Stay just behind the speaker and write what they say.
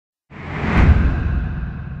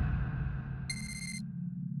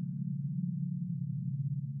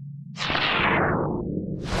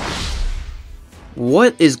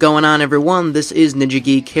What is going on, everyone? This is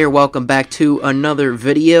NinjaGeek here. Welcome back to another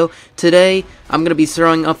video. Today, I'm going to be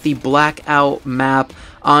throwing up the Blackout map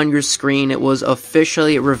on your screen. It was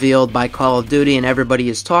officially revealed by Call of Duty, and everybody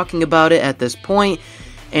is talking about it at this point.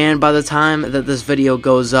 And by the time that this video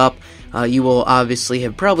goes up, you will obviously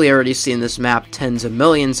have probably already seen this map tens of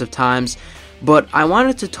millions of times. But I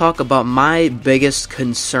wanted to talk about my biggest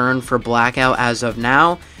concern for Blackout as of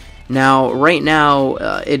now. Now, right now,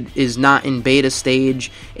 it is not in beta stage.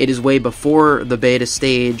 It is way before the beta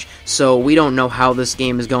stage, so we don't know how this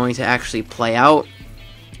game is going to actually play out.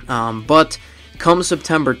 But come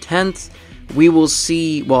September 10th, we will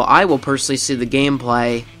see, well, I will personally see the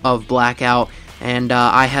gameplay of Blackout, and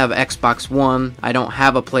I have Xbox One. I don't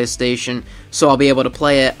have a PlayStation, so I'll be able to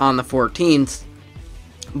play it on the 14th.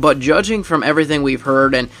 But judging from everything we've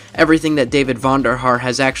heard and everything that David Vonderhaar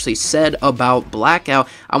has actually said about Blackout,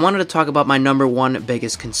 I wanted to talk about my number one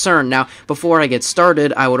biggest concern. Now, before I get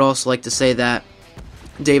started, I would also like to say that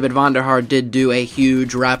David Vonderhaar did do a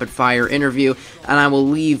huge rapid-fire interview, and I will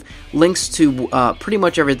leave links to pretty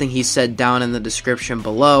much everything he said down in the description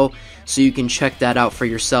below, so you can check that out for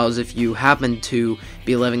yourselves if you happen to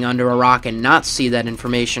be living under a rock and not see that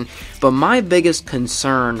information. But my biggest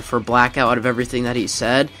concern for Blackout out of everything that he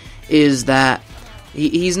said is that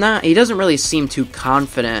he doesn't really seem too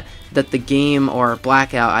confident that the game, or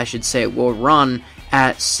Blackout I should say, will run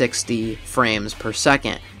at 60 frames per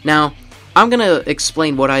second. Now, I'm going to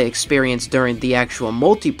explain what I experienced during the actual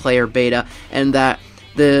multiplayer beta, and that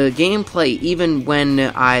the gameplay, even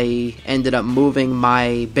when I ended up moving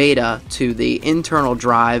my beta to the internal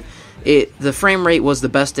drive, the frame rate was the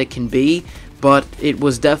best it can be, but it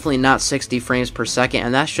was definitely not 60 frames per second,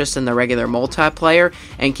 and that's just in the regular multiplayer.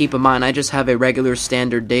 And keep in mind, I just have a regular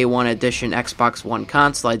standard Day 1 Edition Xbox One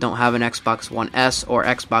console. I don't have an Xbox One S or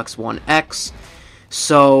Xbox One X,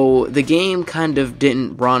 so the game kind of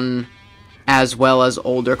didn't run as well as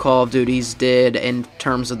older Call of Duties did in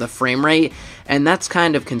terms of the frame rate, and that's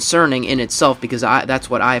kind of concerning in itself because that's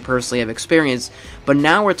what I personally have experienced. But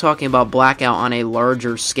now we're talking about Blackout on a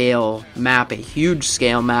larger scale map, a huge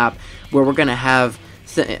scale map, where we're going to have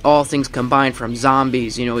all things combined from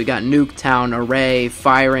zombies. You know, we got Nuketown, Array,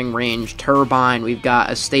 Firing Range, Turbine, we've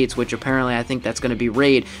got Estates, which apparently I think that's going to be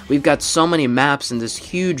Raid. We've got so many maps in this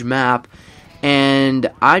huge map,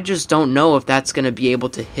 and I just don't know if that's going to be able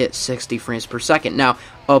to hit 60 frames per second. Now,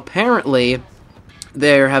 apparently,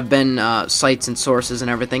 there have been sites and sources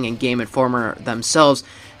and everything, and Game Informer themselves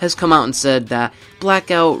has come out and said that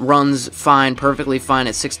Blackout runs fine, perfectly fine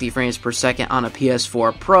at 60 frames per second on a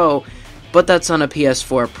PS4 Pro, but that's on a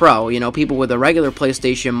PS4 Pro. You know, people with a regular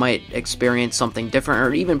PlayStation might experience something different,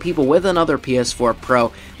 or even people with another PS4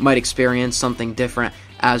 Pro might experience something different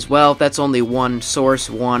as well. That's only one source,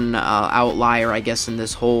 one outlier, I guess, in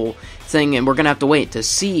this whole thing, and we're going to have to wait to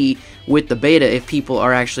see with the beta if people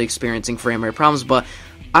are actually experiencing frame rate problems. But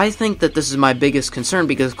I think that this is my biggest concern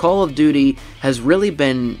because Call of Duty has really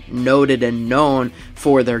been noted and known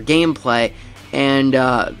for their gameplay, and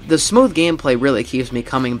the smooth gameplay really keeps me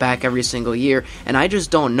coming back every single year, and I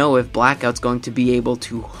just don't know if Blackout's going to be able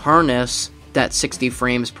to harness that 60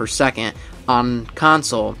 frames per second on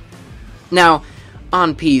console. Now,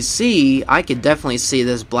 on PC, I could definitely see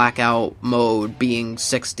this Blackout mode being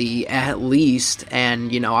 60 at least,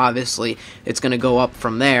 and, you know, obviously it's going to go up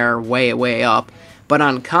from there, way up. But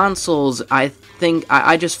on consoles, I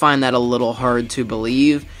just find that a little hard to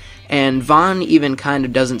believe, and Vaughn even kind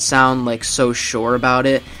of doesn't sound like so sure about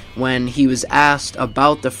it. When he was asked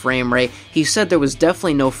about the frame rate, he said there was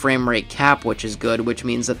definitely no frame rate cap, which is good, which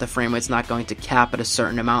means that the frame rate's not going to cap at a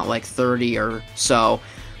certain amount, like 30 or so.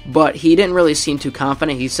 But he didn't really seem too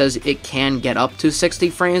confident. He says it can get up to 60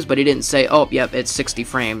 frames, but he didn't say, oh, yep, it's 60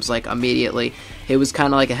 frames, like, immediately. It was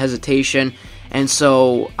kind of like a hesitation, and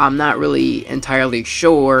so I'm not really entirely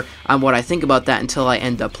sure on what I think about that until I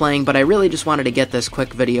end up playing, but I really just wanted to get this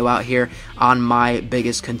quick video out here on my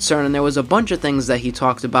biggest concern. And there was a bunch of things that he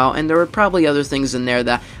talked about, and there were probably other things in there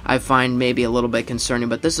that I find maybe a little bit concerning,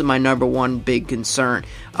 but this is my number one big concern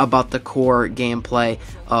about the core gameplay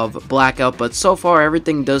of Blackout. But so far,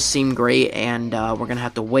 everything does seem great, and we're going to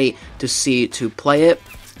have to wait to see to play it.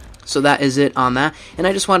 So that is it on that, and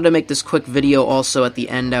I just wanted to make this quick video. Also, at the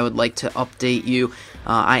end, I would like to update you.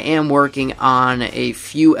 I am working on a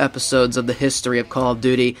few episodes of the history of Call of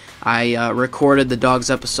Duty. I recorded the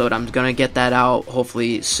Dogs episode. I'm going to get that out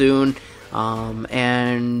hopefully soon,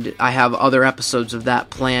 and I have other episodes of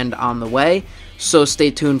that planned on the way, so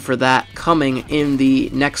stay tuned for that coming in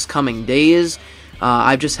the next coming days.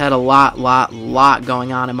 I've just had a lot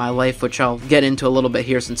going on in my life, which I'll get into a little bit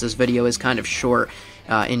here since this video is kind of short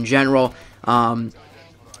in general.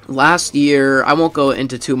 last year, I won't go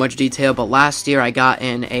into too much detail, but last year I got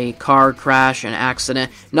in a car crash, an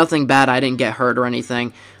accident. Nothing bad, I didn't get hurt or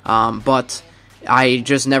anything, but I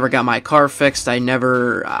just never got my car fixed. I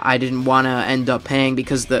didn't want to end up paying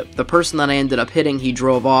because the person that I ended up hitting, he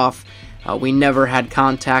drove off. We never had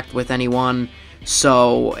contact with anyone.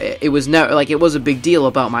 So it was never like it was a big deal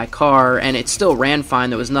about my car, and it still ran fine.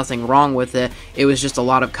 There was nothing wrong with it. It was just a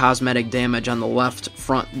lot of cosmetic damage on the left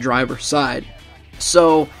front driver's side.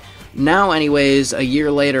 So now, anyways, a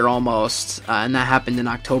year later almost, and that happened in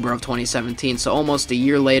October of 2017. So almost a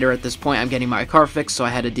year later at this point, I'm getting my car fixed. So I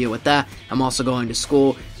had to deal with that. I'm also going to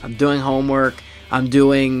school. I'm doing homework. I'm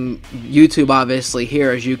doing YouTube, obviously, here,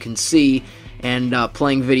 as you can see, and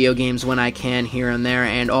playing video games when I can here and there,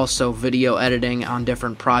 and also video editing on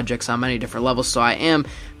different projects on many different levels. So I am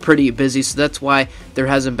pretty busy, so that's why there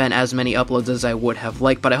hasn't been as many uploads as I would have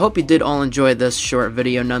liked. But I hope you did all enjoy this short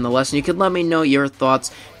video nonetheless, and you could let me know your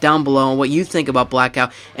thoughts down below and what you think about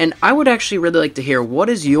Blackout. And I would actually really like to hear, what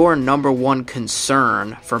is your #1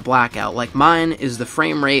 concern for Blackout? Like, mine is the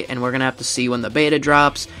frame rate, and we're gonna have to see when the beta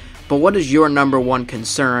drops. But what is your #1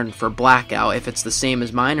 concern for Blackout? If it's the same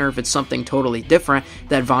as mine, or if it's something totally different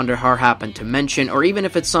that Vonderhaar happened to mention, or even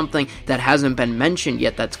if it's something that hasn't been mentioned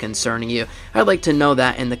yet that's concerning you, I'd like to know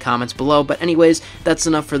that in the comments below. But anyways, that's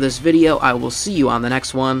enough for this video. I will see you on the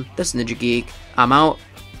next one. This is NinjaGeek. I'm out,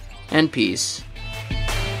 and peace.